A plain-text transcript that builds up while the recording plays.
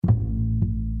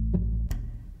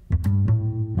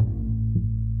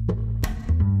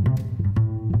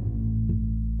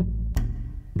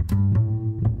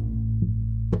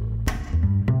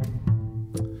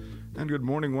good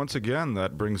morning once again.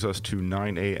 That brings us to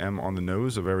 9 a.m. on the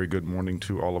nose. A very good morning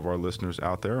to all of our listeners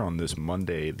out there on this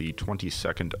Monday, the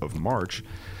 22nd of March.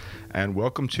 And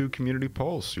welcome to Community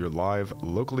Pulse, your live,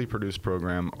 locally produced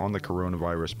program on the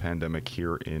coronavirus pandemic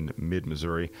here in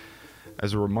mid-Missouri.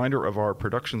 As a reminder of our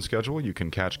production schedule, you can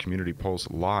catch Community Pulse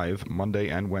live Monday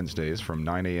and Wednesdays from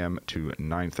 9 a.m. to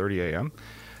 9:30 a.m.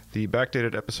 The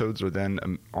backdated episodes are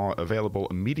then available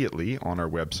immediately on our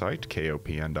website,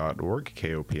 kopn.org,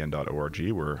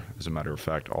 kopn.org, where, as a matter of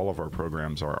fact, all of our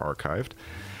programs are archived.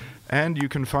 And you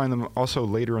can find them also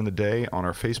later in the day on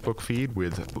our Facebook feed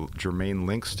with germane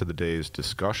links to the day's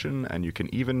discussion, and you can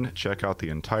even check out the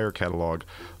entire catalog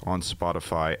on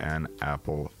Spotify and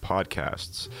Apple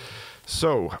Podcasts.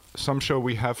 So, some show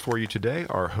we have for you today.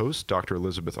 Our host, Dr.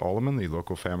 Elizabeth Alleman, the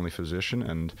local family physician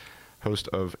and host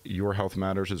of Your Health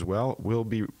Matters as well, will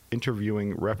be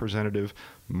interviewing Representative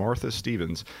Martha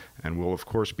Stevens, and we'll, of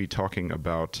course, be talking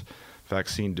about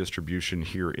vaccine distribution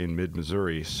here in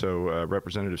mid-Missouri. So,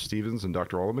 Representative Stevens and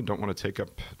Dr. Alleman, don't want to take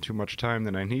up too much time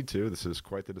than I need to. This is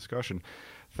quite the discussion.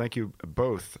 Thank you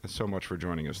both so much for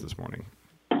joining us this morning.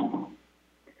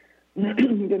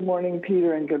 Good morning,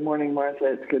 Peter, and good morning,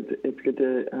 Martha. It's good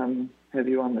to have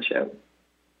you on the show.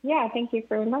 Yeah, thank you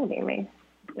for inviting me.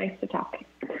 Nice to talk.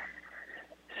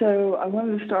 So I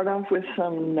wanted to start off with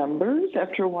some numbers.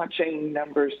 After watching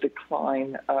numbers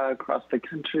decline across the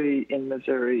country in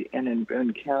Missouri and in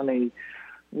Boone County,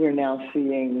 we're now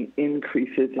seeing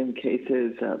increases in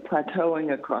cases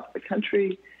plateauing across the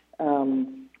country,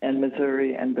 and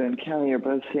Missouri and Boone County are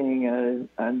both seeing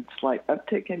a slight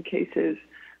uptick in cases.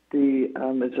 The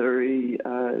Missouri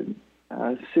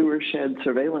Sewer Shed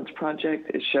Surveillance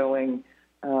Project is showing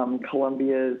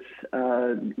Columbia's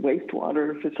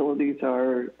wastewater facilities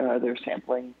their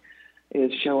sampling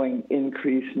is showing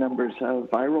increased numbers of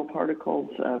viral particles,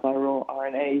 viral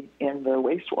RNA in the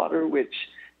wastewater, which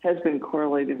has been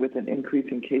correlated with an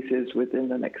increase in cases within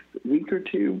the next week or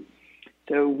two.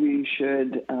 So we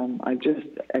should, I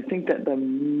think that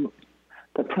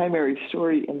the primary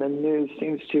story in the news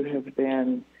seems to have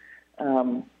been,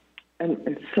 and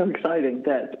it's so exciting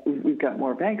that we've got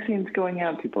more vaccines going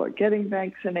out. People are getting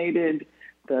vaccinated.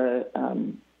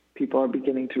 People are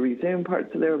beginning to resume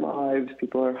parts of their lives.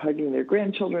 People are hugging their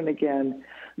grandchildren again.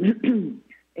 And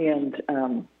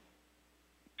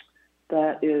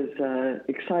that is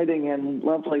exciting and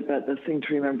lovely. But the thing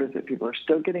to remember is that people are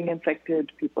still getting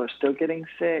infected. People are still getting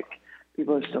sick.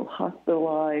 People are still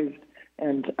hospitalized.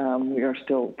 And we are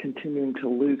still continuing to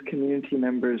lose community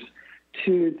members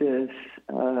to this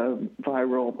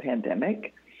viral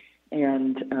pandemic.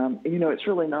 And, it's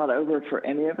really not over for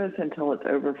any of us until it's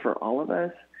over for all of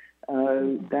us.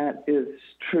 That is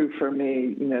true for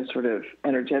me, sort of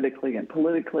energetically and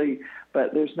politically,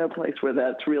 but there's no place where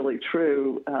that's really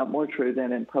true, more true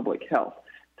than in public health.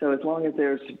 So as long as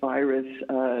there's virus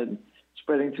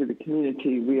spreading through the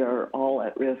community, we are all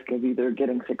at risk of either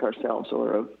getting sick ourselves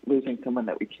or of losing someone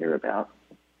that we care about.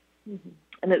 Mm-hmm.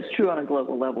 And it's true on a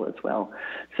global level as well.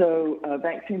 So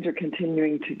vaccines are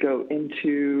continuing to go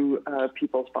into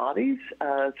people's bodies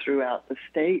throughout the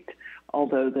state,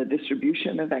 although the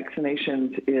distribution of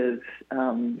vaccinations is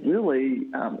really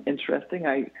interesting.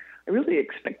 I really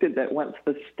expected that once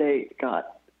the state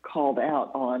got called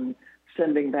out on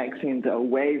sending vaccines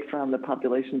away from the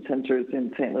population centers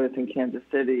in St. Louis and Kansas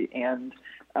City and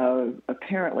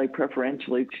apparently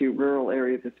preferentially to rural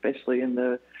areas, especially in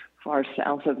the far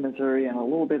south of Missouri and a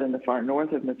little bit in the far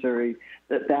north of Missouri,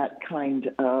 that kind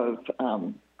of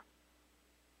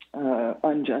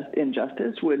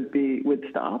injustice would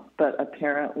stop, but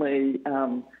apparently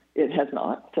it has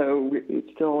not. So it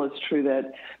still is true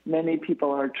that many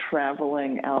people are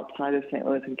traveling outside of St.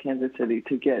 Louis and Kansas City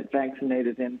to get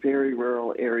vaccinated in very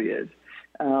rural areas.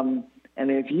 And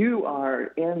if you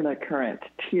are in the current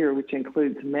tier, which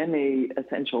includes many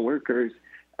essential workers,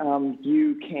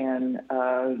 you can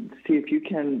see if you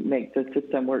can make the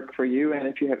system work for you. And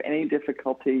if you have any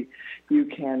difficulty, you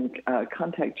can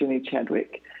contact Jenny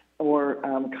Chadwick or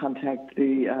contact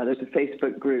there's a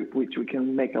Facebook group, which we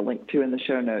can make a link to in the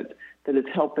show notes, that is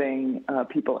helping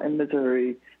people in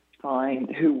Missouri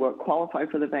who will qualify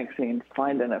for the vaccine,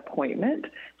 find an appointment.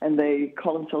 And they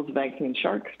call themselves Vaccine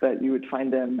Sharks, but you would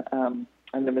find them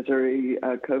on the Missouri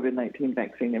COVID-19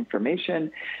 vaccine information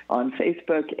on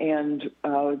Facebook, and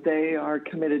they are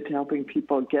committed to helping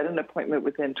people get an appointment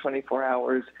within 24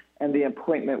 hours, and the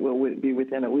appointment will be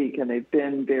within a week, and they've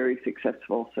been very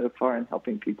successful so far in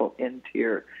helping people in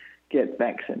tier get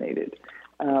vaccinated.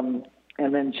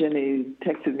 And then Jenny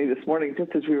texted me this morning,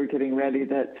 just as we were getting ready,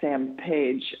 that Sam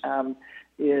Page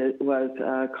it was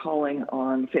calling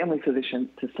on family physicians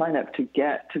to sign up to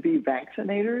be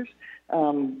vaccinators.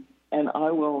 And I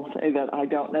will say that I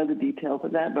don't know the details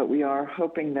of that, but we are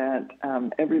hoping that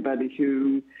everybody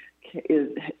who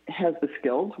has the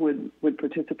skills would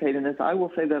participate in this. I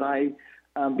will say that I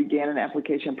began an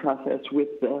application process with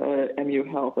MU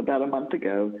Health about a month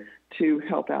ago to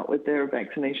help out with their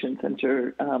vaccination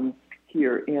center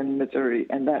here in Missouri,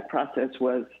 and that process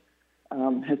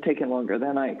has taken longer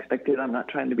than I expected. I'm not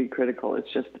trying to be critical.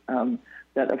 It's just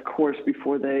that, of course,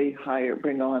 before they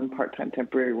bring on part-time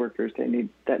temporary workers, they need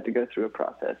that to go through a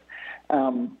process.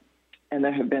 And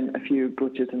there have been a few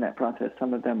glitches in that process.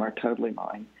 Some of them are totally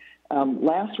mine.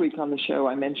 Last week on the show,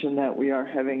 I mentioned that we are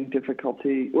having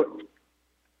difficulty.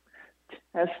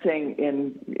 Testing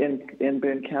in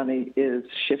Boone County is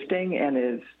shifting and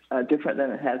is different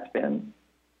than it has been.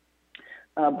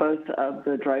 Both of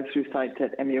the drive-through sites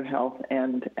at MU Health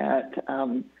and at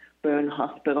Boone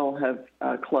Hospital have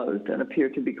closed and appear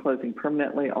to be closing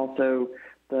permanently. Also,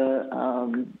 the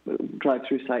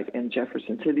drive-through site in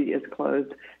Jefferson City is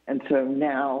closed. And so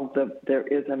now there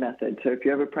is a method. So if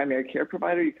you have a primary care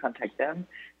provider, you contact them.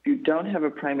 If you don't have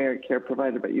a primary care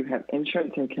provider, but you have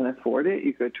insurance and can afford it,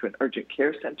 you go to an urgent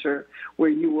care center where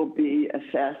you will be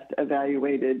assessed,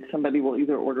 evaluated. Somebody will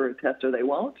either order a test or they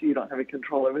won't. You don't have any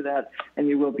control over that, and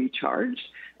you will be charged.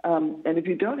 And if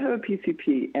you don't have a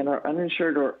PCP and are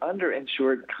uninsured or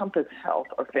underinsured, Compass Health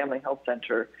or Family Health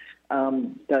Center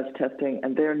does testing,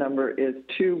 and their number is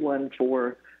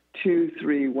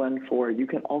 214-2314. You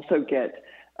can also get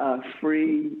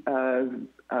free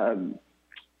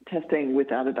testing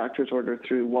without a doctor's order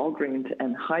through Walgreens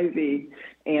and Hy-Vee.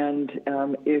 And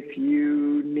if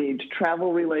you need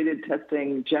travel-related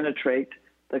testing, Genetrate,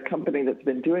 the company that's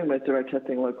been doing most of our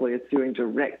testing locally, is doing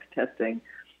direct testing.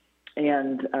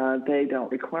 And they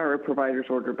don't require a provider's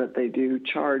order, but they do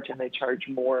charge, and they charge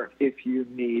more if you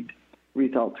need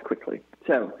results quickly.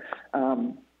 So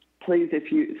please,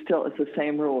 it's the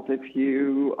same rules. If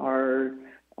you are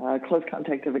close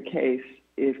contact of a case,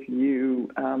 if you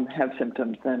have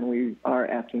symptoms, then we are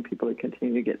asking people to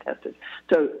continue to get tested.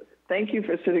 So thank you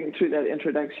for sitting through that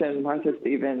introduction, Martha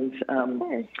Stevens,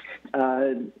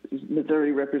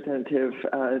 Missouri representative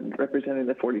representing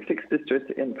the 46th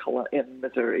district in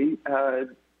Missouri.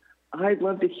 I'd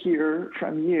love to hear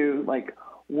from you, like,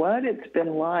 what it's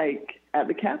been like at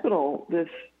the Capitol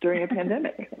during a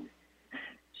pandemic.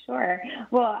 Sure.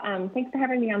 Well, thanks for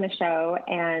having me on the show.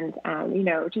 And,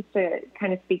 just to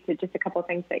kind of speak to just a couple of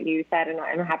things that you said, and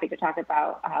I'm happy to talk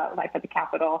about life at the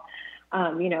Capitol.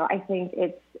 I think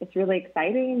it's really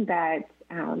exciting that,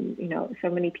 so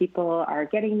many people are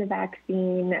getting the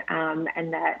vaccine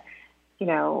and that,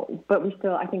 but we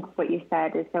still, I think what you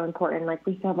said is so important. Like,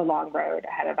 we still have a long road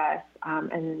ahead of us.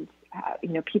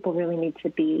 People really need to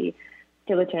be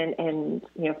diligent in,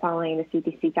 following the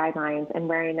CDC guidelines and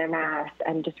wearing their masks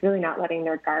and just really not letting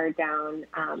their guard down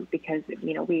because,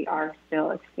 we are still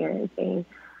experiencing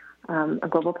a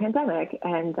global pandemic.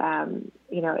 And,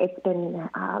 it's been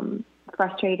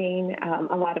frustrating.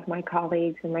 A lot of my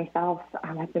colleagues and myself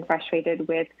have been frustrated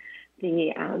with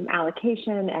the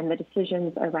allocation and the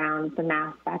decisions around the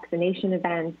mass vaccination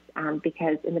events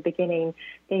because in the beginning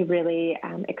they really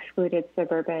excluded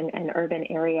suburban and urban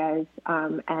areas.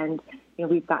 And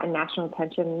we've gotten national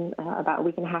attention. About a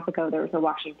week and a half ago, there was a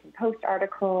Washington Post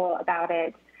article about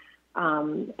it.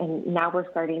 And now we're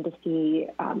starting to see,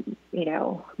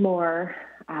 more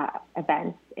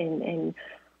events in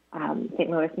St.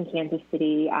 Louis and Kansas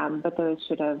City, but those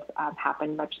should have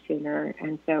happened much sooner.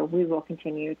 And so we will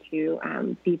continue to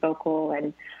be vocal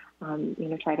and,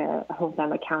 try to hold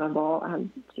them accountable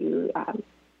to,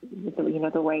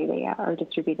 the way they are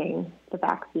distributing the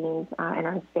vaccines in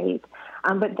our state.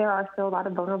 But there are still a lot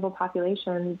of vulnerable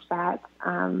populations that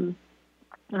are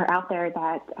out there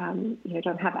that,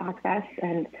 don't have access.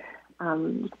 And,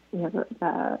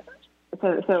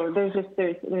 So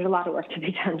there's a lot of work to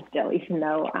be done still, even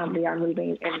though we are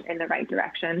moving in the right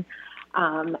direction.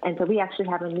 And so we actually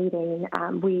have a meeting.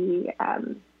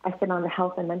 I sit on the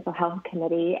Health and Mental Health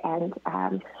Committee, and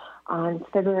on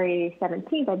February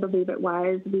 17th, I believe it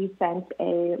was, we sent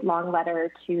a long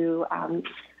letter to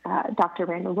Dr.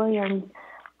 Randall Williams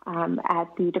at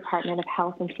the Department of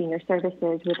Health and Senior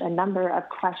Services with a number of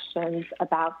questions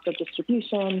about the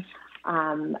distribution,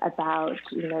 about,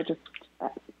 just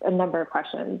a number of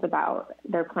questions about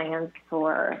their plans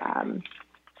for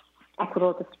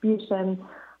equitable distribution,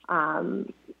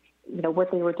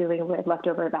 what they were doing with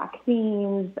leftover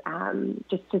vaccines,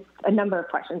 just a number of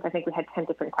questions. I think we had 10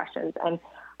 different questions. And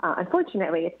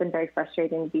unfortunately, it's been very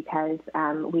frustrating because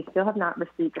we still have not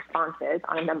received responses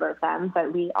on a number of them,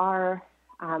 but we are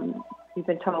we've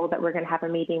been told that we're going to have a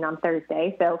meeting on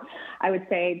Thursday. So I would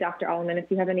say, Dr. Alleman, if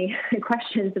you have any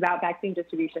questions about vaccine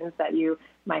distributions that you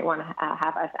might want to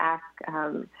have us ask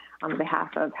on behalf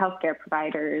of healthcare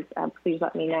providers, please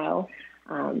let me know.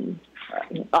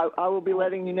 I will be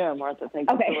letting you know, Martha. Thank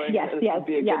you. Okay. Yes. Would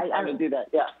be a good time to do that.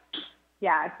 Yeah.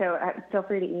 Yeah. So feel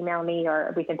free to email me,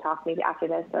 or we can talk maybe after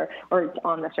this, or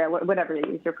on the show, whatever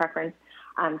is your preference.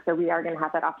 So we are going to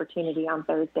have that opportunity on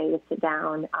Thursday to sit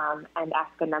down and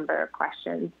ask a number of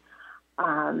questions.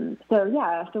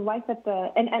 So life at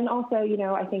the and also,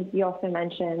 I think you also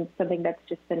mentioned something that's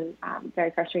just been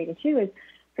very frustrating too is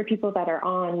for people that are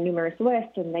on numerous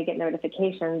lists and they get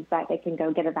notifications that they can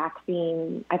go get a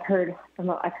vaccine. I've heard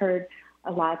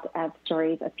a lot of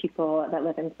stories of people that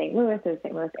live in St. Louis or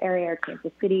St. Louis area or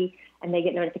Kansas City, and they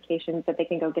get notifications that they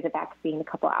can go get a vaccine a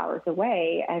couple hours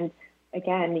away. And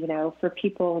again, for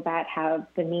people that have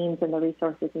the means and the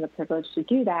resources and the privilege to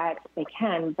do that, they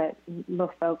can, but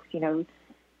most folks,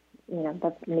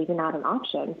 that's maybe not an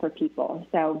option for people.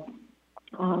 So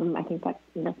I think that's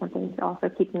something to also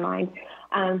keep in mind.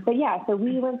 So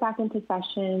we went back into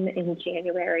session in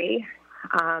January,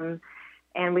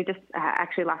 and we just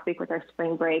actually last week was our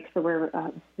spring break, so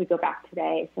we go back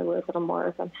today, so we're a little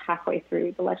more than halfway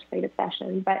through the legislative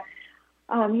session. But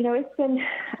it's been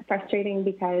frustrating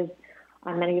because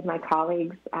many of my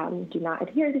colleagues do not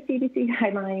adhere to CDC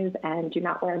guidelines and do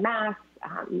not wear masks.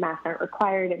 Masks aren't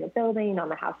required in the building, on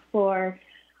the House floor.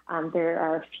 There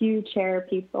are a few chair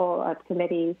people of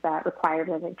committees that require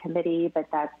it in committee, but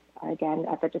that's, again,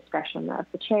 at the discretion of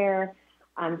the chair.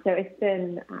 So it's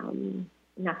been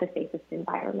not the safest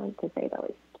environment, to say the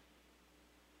least.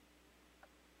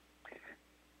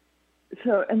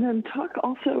 So, and then talk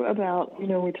also about,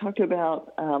 we talked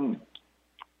about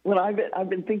when I've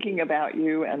been thinking about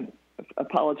you, and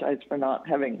apologize for not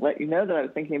having let you know that I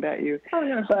was thinking about you. Oh,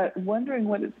 no. But wondering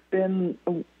what it's been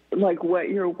like, what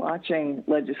you're watching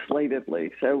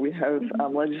legislatively. So we have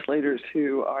legislators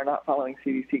who are not following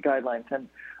CDC guidelines, and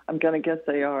I'm going to guess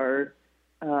they are.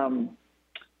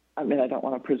 I don't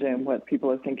want to presume what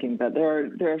people are thinking, but there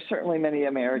are certainly many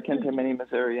Americans and many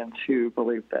Missourians who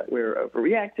believe that we're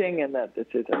overreacting and that this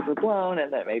is overblown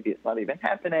and that maybe it's not even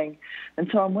happening. And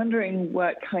so I'm wondering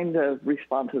what kind of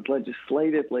responses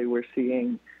legislatively we're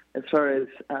seeing as far as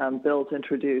bills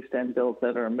introduced and bills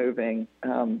that are moving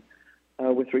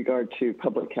with regard to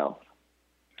public health.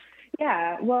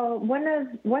 Yeah, well,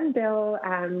 one bill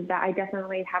that I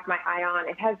definitely have my eye on,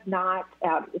 it has not,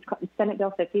 it's called Senate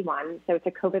Bill 51, so it's a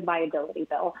COVID liability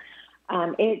bill.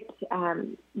 It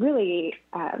really,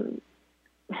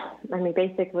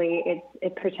 basically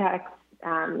it protects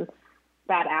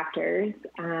bad actors,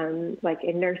 like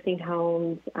in nursing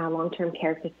homes, long-term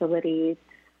care facilities,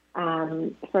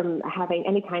 from having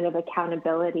any kind of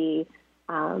accountability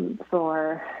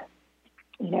for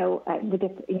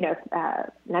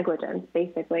negligence,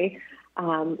 basically,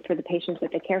 for the patients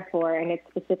that they care for, and it's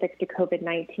specific to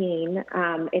COVID-19.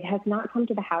 It has not come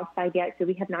to the House side yet, so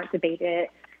we have not debated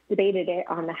it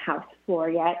on the House floor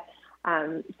yet.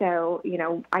 So,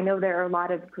 I know there are a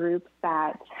lot of groups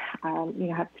that,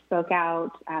 have spoke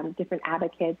out, different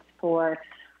advocates for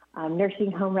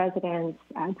nursing home residents,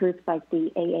 groups like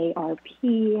the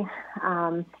AARP.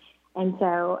 And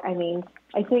so, I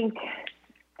think,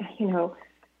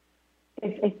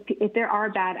 if there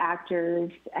are bad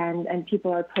actors and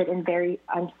people are put in very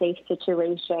unsafe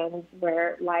situations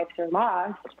where lives are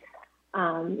lost,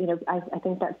 I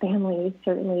think that families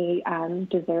certainly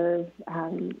deserve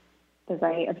the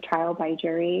right of trial by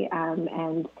jury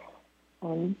and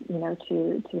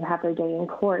to have their day in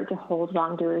court to hold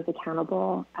wrongdoers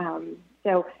accountable.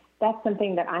 So that's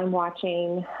something that I'm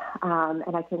watching,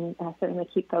 and I can certainly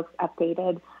keep folks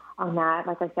updated on that.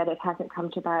 Like I said, it hasn't come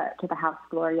to the House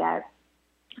floor yet.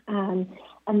 And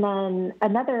then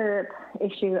another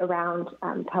issue around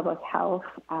public health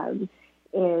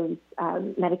is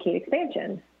Medicaid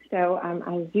expansion. So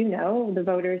as you know, the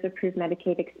voters approved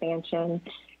Medicaid expansion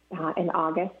in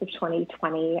August of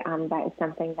 2020. That is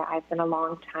something that I've been a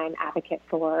long-time advocate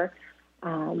for.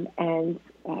 And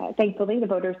thankfully, the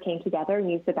voters came together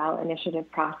and used the ballot initiative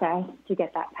process to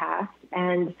get that passed.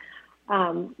 And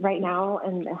right now,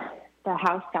 in the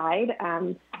House side,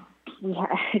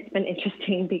 it's been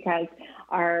interesting because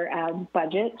our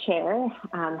budget chair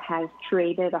has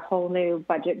created a whole new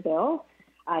budget bill.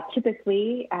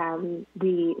 Typically,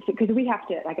 because we have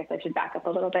to, I guess I should back up a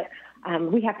little bit,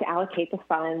 we have to allocate the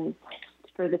funds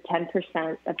for the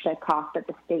 10% of the cost that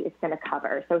the state is going to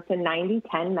cover. So it's a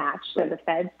 90-10 match. So the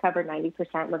feds cover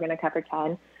 90%, we're going to cover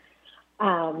 10.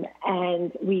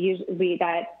 And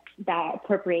that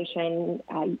appropriation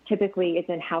typically is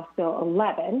in House Bill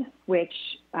 11, which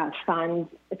funds,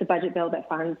 it's a budget bill that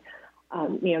funds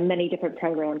many different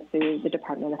programs through the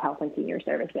Department of Health and Senior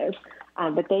Services.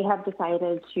 But they have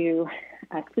decided to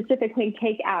specifically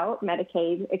take out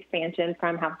Medicaid expansion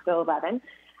from House Bill 11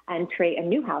 and create a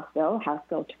new House Bill, House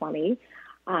Bill 20.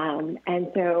 And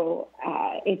so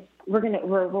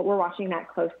we're watching that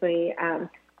closely.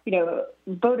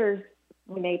 Voters,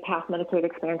 when they pass Medicaid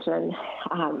expansion,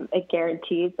 it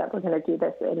guarantees that we're going to do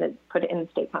this and put it in the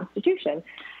state constitution.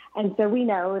 And so we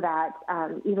know that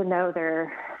even though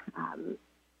they're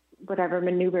whatever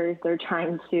maneuvers they're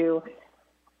trying to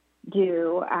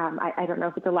do, I don't know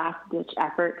if it's a last-ditch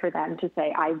effort for them to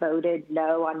say, I voted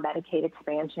no on Medicaid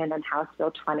expansion and House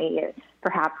Bill 20.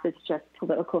 Perhaps it's just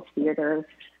political theater,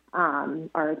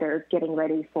 or they're getting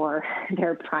ready for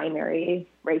their primary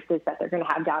races that they're going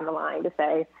to have down the line to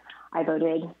say, I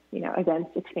voted,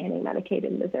 against expanding Medicaid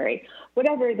in Missouri.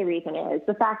 Whatever the reason is,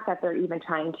 the fact that they're even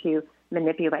trying to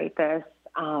manipulate this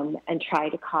and try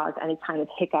to cause any kind of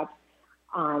hiccups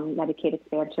on Medicaid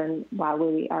expansion while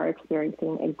we are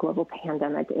experiencing a global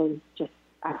pandemic is just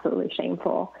absolutely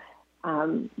shameful.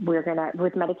 With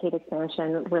Medicaid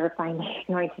expansion, we're finally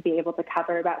going to be able to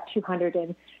cover about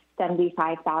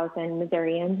 275,000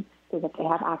 Missourians so that they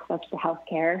have access to health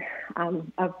care.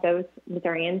 Of those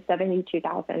Missourians,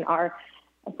 72,000 are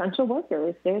essential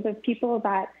workers. They're the people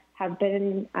that have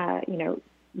been,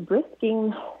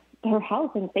 risking their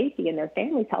health and safety and their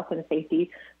family's health and safety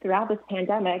throughout this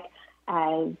pandemic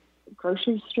as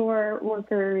grocery store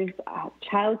workers,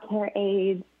 child care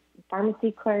aides,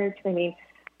 pharmacy clerks,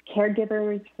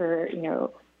 caregivers for,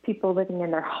 people living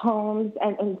in their homes.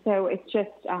 And so it's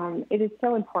just, it is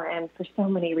so important for so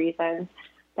many reasons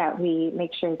that we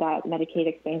make sure that Medicaid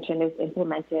expansion is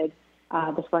implemented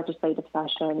this legislative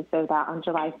session so that on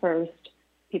July 1st,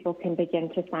 people can begin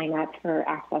to sign up for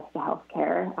access to health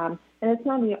care. And it's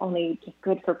not only just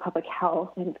good for public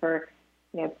health and for,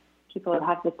 people who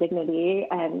have the dignity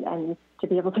and to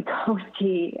be able to go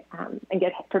see and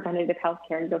get preventative health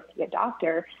care and go see a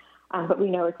doctor, but we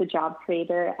know it's a job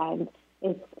creator and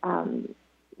it's,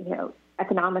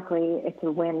 economically, it's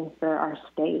a win for our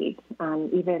state.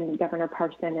 Even Governor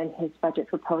Parson in his budget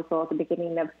proposal at the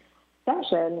beginning of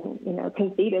session,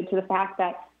 conceded to the fact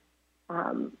that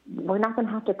we're not going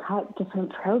to have to cut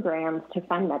different programs to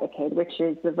fund Medicaid, which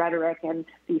is the rhetoric and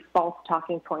the false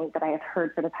talking point that I have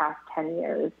heard for the past 10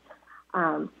 years.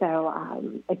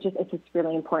 It's just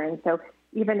really important. So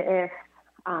even if,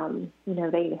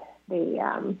 they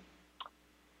are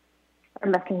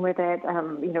messing with it,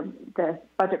 the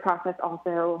budget process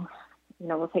also,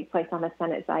 will take place on the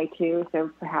Senate side too. So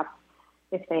perhaps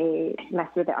if they mess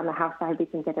with it on the House side, we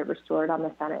can get it restored on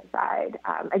the Senate side.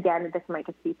 Again, this might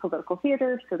just be political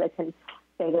theater, so they can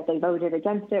say that they voted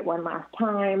against it one last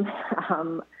time.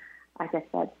 I guess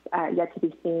that's yet to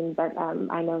be seen, but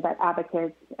I know that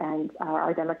advocates and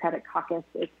our Democratic caucus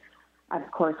is,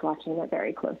 of course, watching it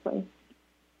very closely.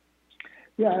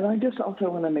 Yeah, and I just also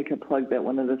want to make a plug that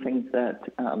one of the things that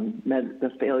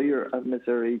the failure of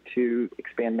Missouri to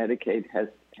expand Medicaid has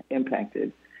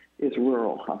impacted is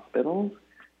rural hospitals.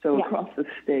 So across the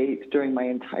state, during my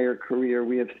entire career,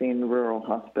 we have seen rural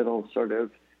hospitals sort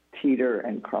of teeter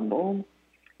and crumble.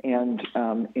 And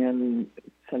in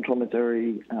central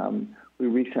Missouri, we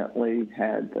recently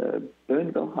had the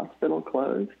Boonville Hospital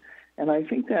close. And I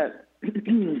think that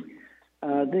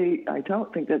I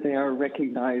don't think that they are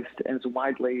recognized as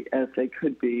widely as they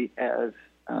could be as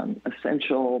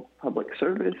essential public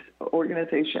service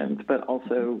organizations, but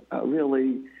also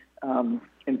really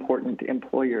important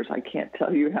employers. I can't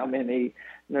tell you how many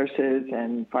nurses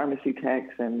and pharmacy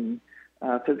techs and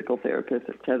physical therapists,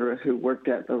 et cetera, who worked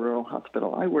at the rural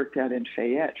hospital I worked at in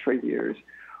Fayette for years,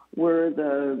 were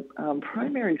the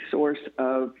primary source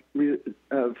of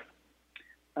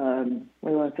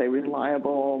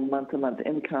reliable month-to-month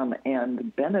income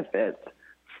and benefits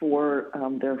for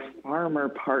their farmer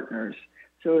partners.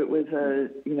 So it was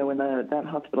when that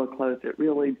hospital closed, it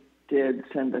really did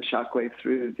send a shockwave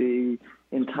through the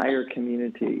entire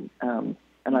community. And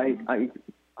I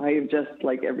am just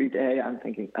like every day I'm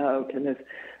thinking, oh goodness,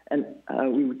 and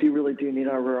we really do need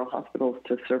our rural hospitals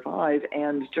to survive.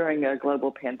 And during a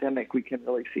global pandemic, we can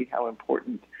really see how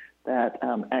important that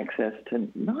access to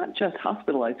not just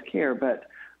hospitalized care, but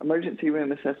emergency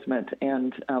room assessment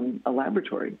and a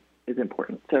laboratory is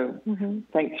important. So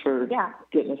thanks for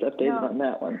getting us updated on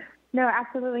that one. No,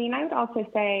 absolutely. And I would also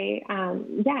say,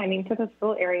 for those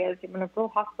rural areas, when a rural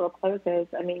hospital closes,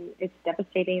 it's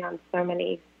devastating on so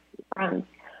many fronts.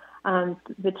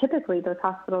 Typically, those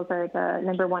hospitals are the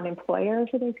number one employer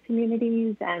for those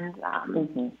communities, and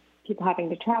people having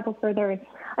to travel further.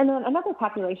 And then another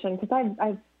population, because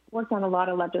I've worked on a lot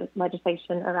of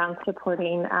legislation around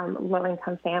supporting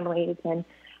low-income families and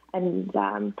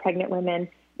pregnant women,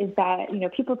 is that,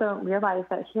 people don't realize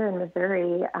that here in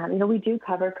Missouri, we do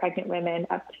cover pregnant women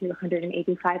up to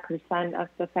 185% of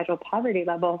the federal poverty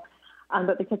level.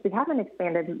 But because we haven't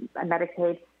expanded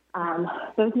Medicaid,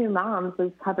 those new moms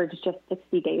lose coverage just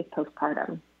 60 days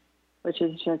postpartum, which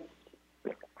is just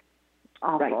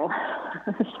awful.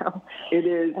 Right. So, it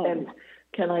is. And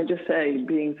can I just say,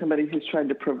 being somebody who's tried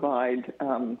to provide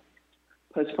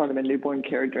postpartum and newborn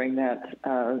care during that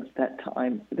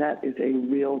time, that is a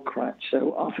real crunch.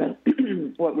 So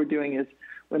often what we're doing is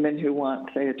women who want,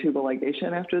 say, a tubal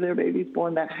ligation after their baby's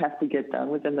born, that has to get done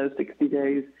within those 60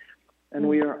 days. And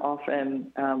we are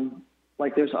often,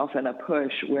 there's often a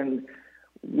push when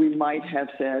we might have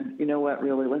said, you know what,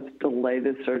 really, let's delay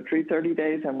this surgery 30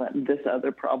 days and let this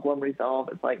other problem resolve.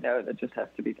 It's like, no, that just has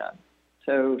to be done.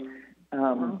 So,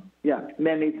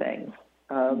 many things.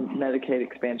 Medicaid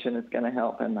expansion is going to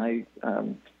help, and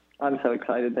I'm so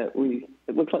excited that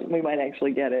it looks like we might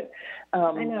actually get it.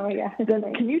 I know, yeah.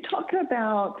 Then can you talk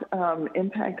about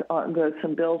impact on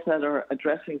some bills that are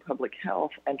addressing public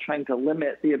health and trying to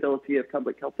limit the ability of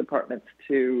public health departments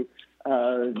to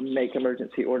make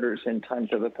emergency orders in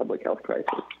times of a public health crisis?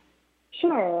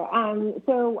 Sure.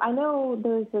 So I know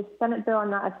there's a Senate bill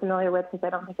I'm not as familiar with because I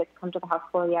don't think it's come to the House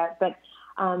floor yet, but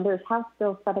there's House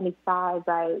Bill 75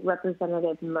 by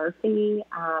Representative Murphy,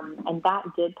 and that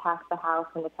did pass the House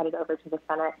and was headed over to the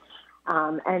Senate.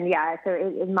 So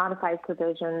it modifies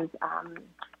provisions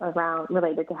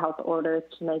related to health orders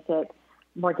to make it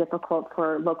more difficult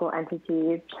for local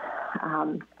entities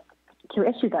to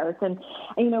issue those. And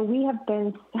we have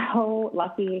been so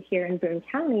lucky here in Boone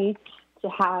County to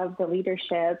have the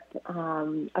leadership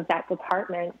of that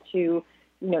department to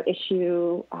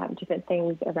issue different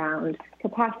things around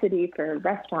capacity for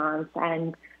restaurants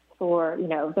and for,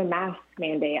 the mask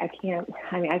mandate. I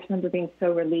just remember being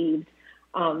so relieved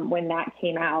when that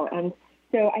came out. And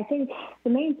so I think the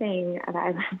main thing that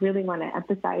I really want to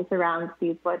emphasize around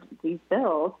these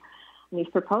bills and these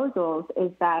proposals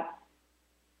is that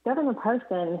Governor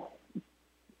Parson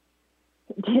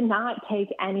did not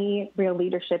take any real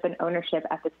leadership and ownership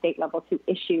at the state level to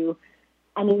issue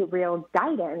any real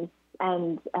guidance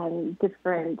and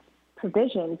different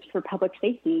provisions for public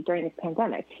safety during this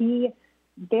pandemic. He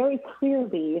very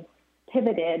clearly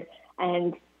pivoted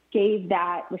and gave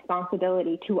that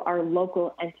responsibility to our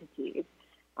local entities.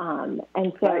 So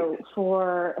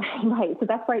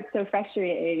that's why it's so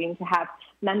frustrating to have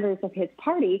members of his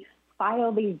party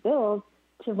file these bills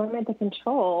to limit the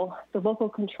local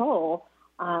control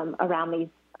around these,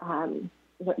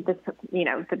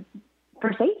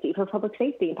 for safety, for public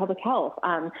safety and public health.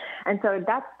 And so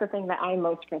that's the thing that I'm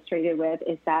most frustrated with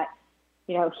is that,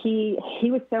 he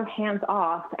was so hands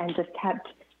off and just kept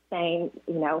saying,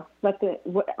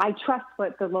 I trust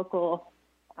what the local,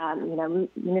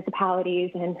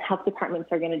 municipalities and health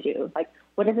departments are going to do, like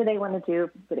whatever they want to do,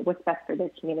 but what's best for their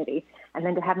community. And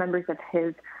then to have members of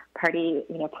his party,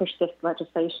 push this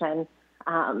legislation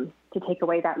to take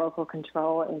away that local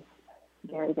control is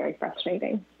very, very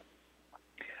frustrating.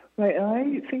 Right, and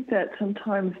I think that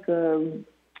sometimes the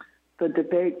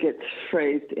debate gets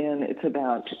phrased in it's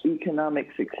about economic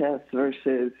success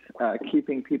versus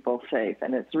keeping people safe,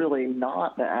 and it's really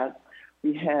not that.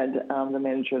 We had the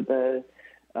manager of the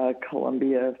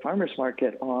Columbia Farmers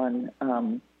Market on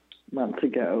months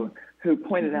ago who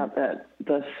pointed out that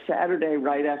the Saturday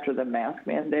right after the mask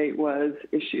mandate was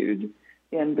issued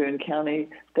in Boone County,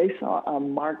 they saw a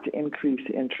marked increase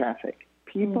in traffic.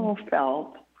 People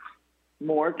felt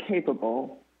more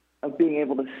capable of being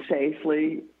able to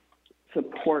safely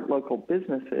support local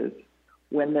businesses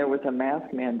when there was a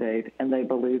mask mandate and they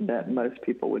believed that most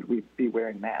people would be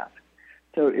wearing masks.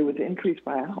 So it was increased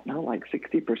by,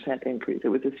 60% increase. It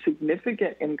was a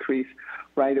significant increase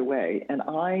right away. And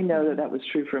I know that was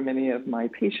true for many of my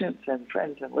patients and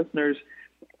friends and listeners,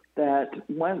 that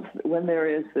when there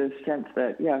is this sense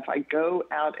that, if I go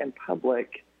out in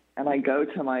public and I go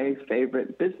to my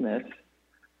favorite business,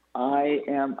 I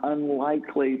am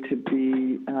unlikely to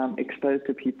be exposed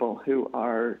to people who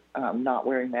are not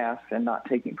wearing masks and not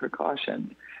taking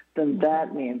precautions, then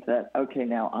that means that, okay,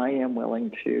 now I am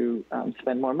willing to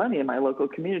spend more money in my local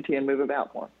community and move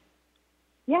about more.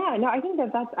 Yeah, no, I think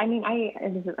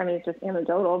it's just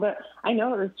anecdotal, but I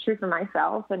know it was true for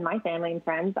myself and my family and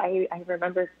friends. I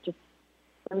remember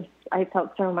I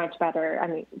felt so much better,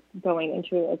 going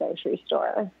into a grocery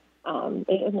store.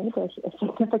 It made a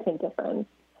significant difference.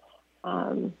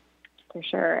 For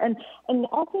sure. And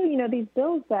also, these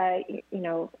bills that,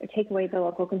 take away the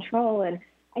local control and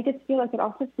I just feel like it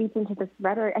also feeds into this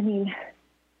rhetoric. I mean,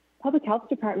 public health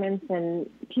departments and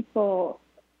people,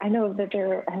 I know that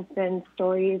there have been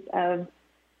stories of,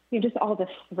 just all the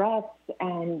threats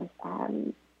and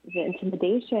the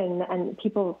intimidation and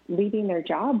people leaving their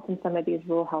jobs in some of these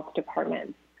rural health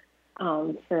departments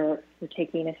for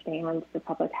taking a stand for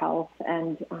public health.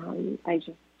 And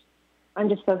I'm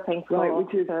just so thankful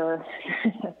for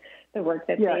the work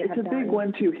that they have done. Yeah, it's a big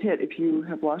one to hit if you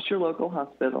have lost your local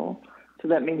hospital. So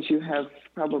that means you have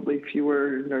probably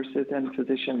fewer nurses and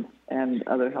physicians and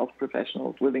other health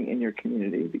professionals living in your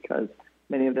community because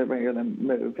many of them are going to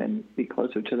move and be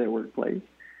closer to their workplace.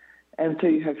 And so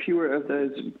you have fewer of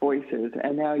those voices.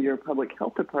 And now your public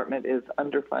health department is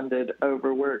underfunded,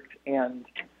 overworked, and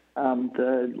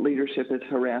the leadership is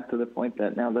harassed to the point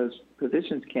that now those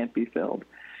positions can't be filled.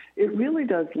 It really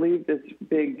does leave this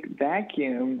big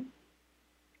vacuum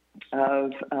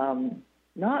of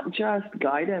not just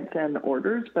guidance and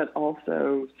orders, but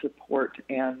also support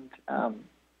and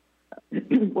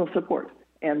support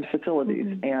and facilities.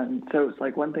 Mm-hmm. And so it's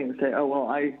like one thing to say, oh, well,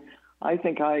 I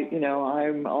think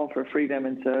I'm all for freedom.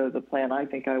 And so the plan I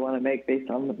think I want to make based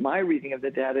on my reading of the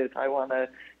data is I want to,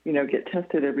 get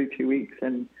tested every 2 weeks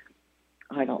and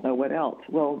I don't know what else.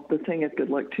 Well, the thing is good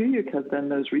luck to you because then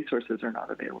those resources are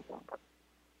not available.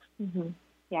 Mm-hmm.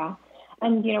 Yeah.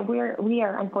 And, we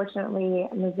are unfortunately,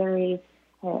 Missouri,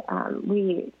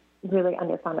 we really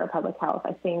underfund our public health.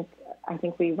 I think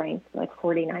we rank like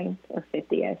 49th or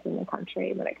 50th in the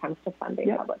country when it comes to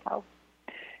funding public health.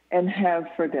 And have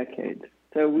for decades.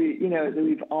 So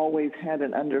we've always had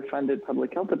an underfunded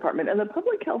public health department, and the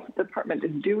public health department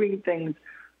is doing things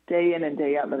day in and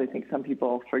day out that I think some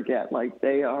people forget. Like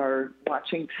they are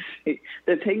watching,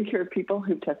 they're taking care of people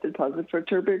who've tested positive for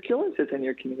tuberculosis in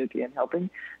your community and helping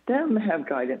them have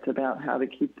guidance about how to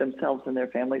keep themselves and their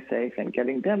family safe and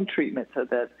getting them treatment so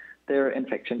that their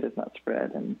infection does not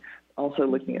spread. And also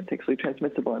looking at sexually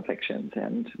transmissible infections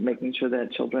and making sure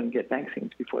that children get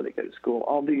vaccines before they go to school.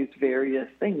 All these various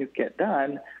things get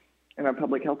done in our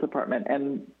public health department.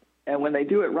 And when they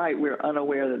do it right, we're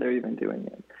unaware that they're even doing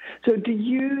it. So do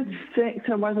you think,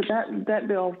 so Martha, that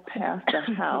bill passed the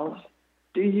House,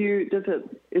 is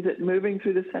it moving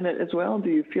through the Senate as well? Do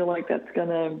you feel like that's going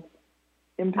to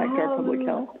impact our public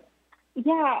health?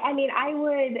 Yeah, I mean, I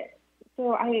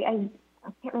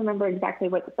can't remember exactly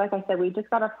like I said, we just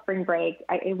got off spring break.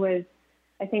 It was,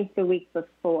 I think, the week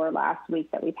before last week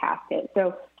that we passed it.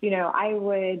 So, I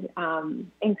would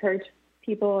encourage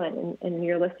people and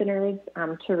your listeners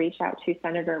to reach out to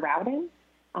Senator Rowden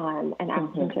and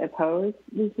ask him to oppose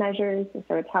these measures.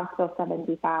 So it's House Bill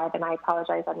 75, and I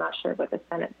apologize, I'm not sure what the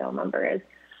Senate bill number is.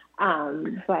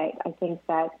 But I think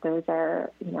that those are,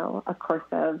 a course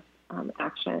of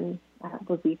action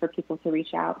would be for people to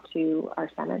reach out to our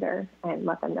senator and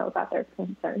let them know about their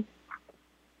concerns.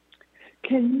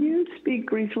 Can you speak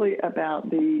briefly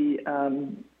about the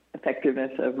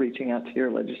effectiveness of reaching out to your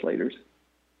legislators?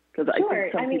 Because I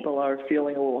think some people are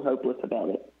feeling a little hopeless about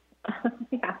it.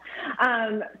 Yeah.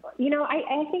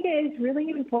 I think it is really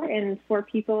important for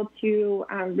people to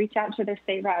reach out to their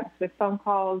state reps with phone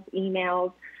calls,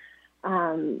 emails,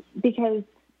 because,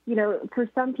 for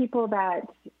some people that,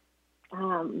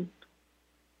 I'm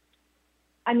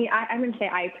going to say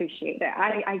I appreciate it.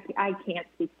 I can't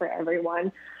speak for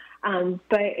everyone.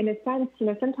 But in a sense,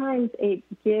 sometimes it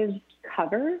gives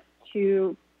cover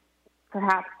to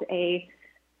perhaps a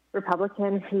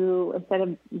Republican who, instead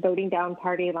of voting down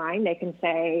party line, they can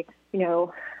say,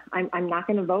 I'm not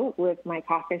going to vote with my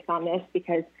caucus on this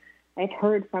because I've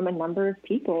heard from a number of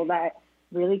people that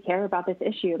really care about this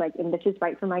issue, and this is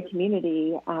right for my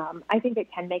community. I think it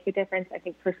can make a difference. I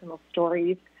think personal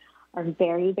stories are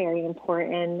very, very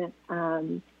important.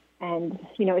 And,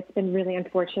 it's been really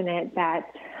unfortunate that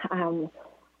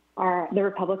the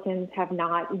Republicans have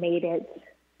not made it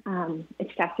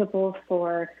accessible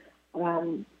for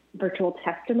virtual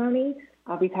testimony.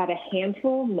 We've had a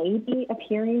handful, maybe, of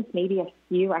hearings, maybe a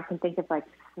few. I can think of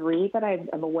 3 that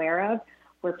I'm aware of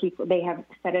where they have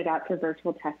set it up for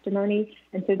virtual testimony.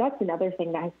 And so that's another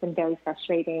thing that has been very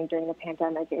frustrating during the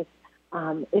pandemic is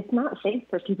it's not safe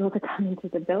for people to come into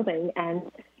the building.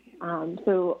 And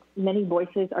so many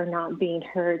voices are not being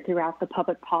heard throughout the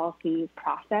public policy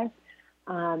process,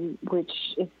 which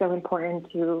is so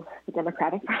important to the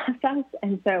democratic process.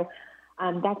 And so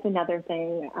that's another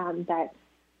thing that,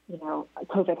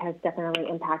 COVID has definitely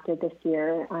impacted this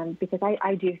year because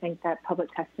I do think that public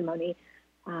testimony,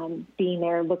 being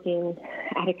there, looking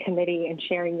at a committee and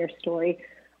sharing your story,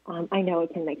 I know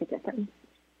it can make a difference.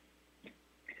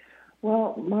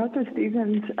 Well, Martha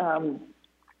Stevens, Missouri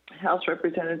House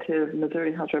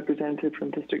Representative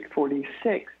from District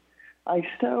 46, I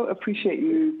so appreciate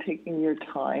you taking your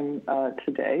time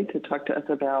today to talk to us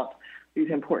about these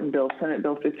important bills. Senate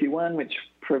Bill 51, which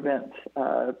prevents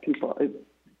people,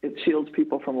 it shields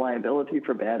people from liability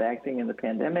for bad acting in the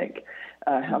pandemic.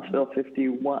 House Bill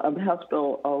 51, House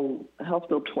Bill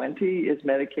 20 is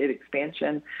Medicaid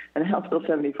expansion, and House Bill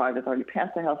 75 has already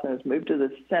passed the House and has moved to the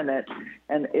Senate,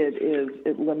 and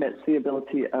it limits the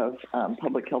ability of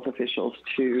public health officials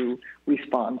to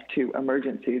respond to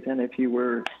emergencies. And if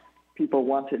people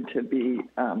wanted to be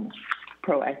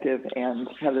proactive and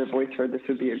have their voice heard, this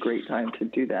would be a great time to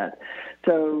do that.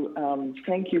 So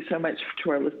thank you so much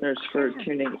to our listeners for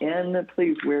tuning in.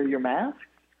 Please wear your mask,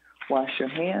 wash your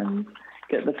hands,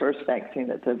 get the first vaccine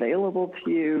that's available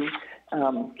to you,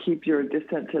 keep your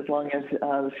distance as long as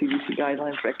the CDC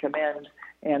guidelines recommend,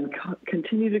 and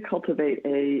continue to cultivate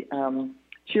a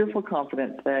cheerful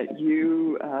confidence that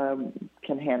you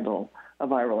can handle a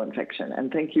viral infection.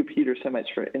 And thank you, Peter, so much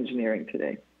for engineering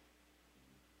today.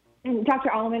 And Dr.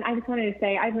 Alleman, I just wanted to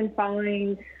say I've been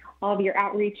following all of your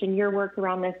outreach and your work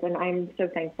around this, and I'm so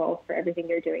thankful for everything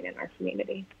you're doing in our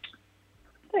community.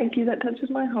 Thank you. That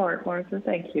touches my heart, Martha.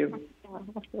 Thank you.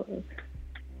 Absolutely.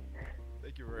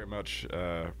 Thank you very much,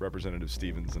 Representative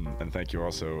Stevens, and thank you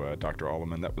also, Dr.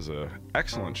 Alleman. That was an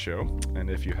excellent show,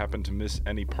 and if you happen to miss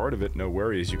any part of it, no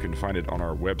worries. You can find it on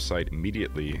our website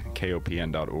immediately,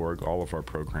 kopn.org. All of our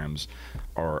programs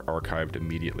are archived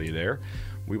immediately there.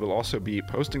 We will also be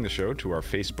posting the show to our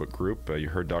Facebook group. You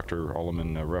heard Dr.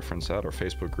 Alleman reference that. Our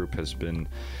Facebook group has been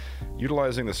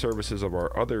utilizing the services of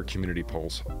our other Community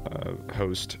Pulse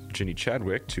host, Ginny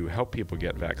Chadwick, to help people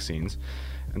get vaccines.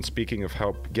 And speaking of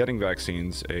help getting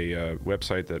vaccines, a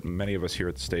website that many of us here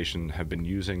at the station have been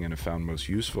using and have found most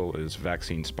useful is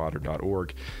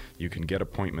vaccinespotter.org. You can get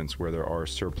appointments where there are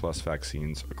surplus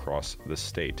vaccines across the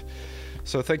state.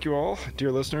 So thank you all,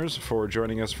 dear listeners, for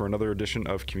joining us for another edition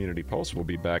of Community Pulse. We'll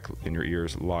be back in your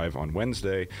ears live on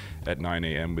Wednesday at 9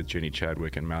 a.m. with Ginny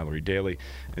Chadwick and Mallory Daly.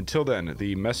 Until then,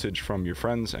 the message from your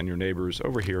friends and your neighbors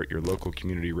over here at your local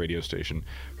community radio station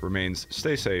remains: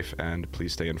 stay safe and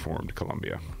please stay informed,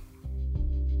 Columbia.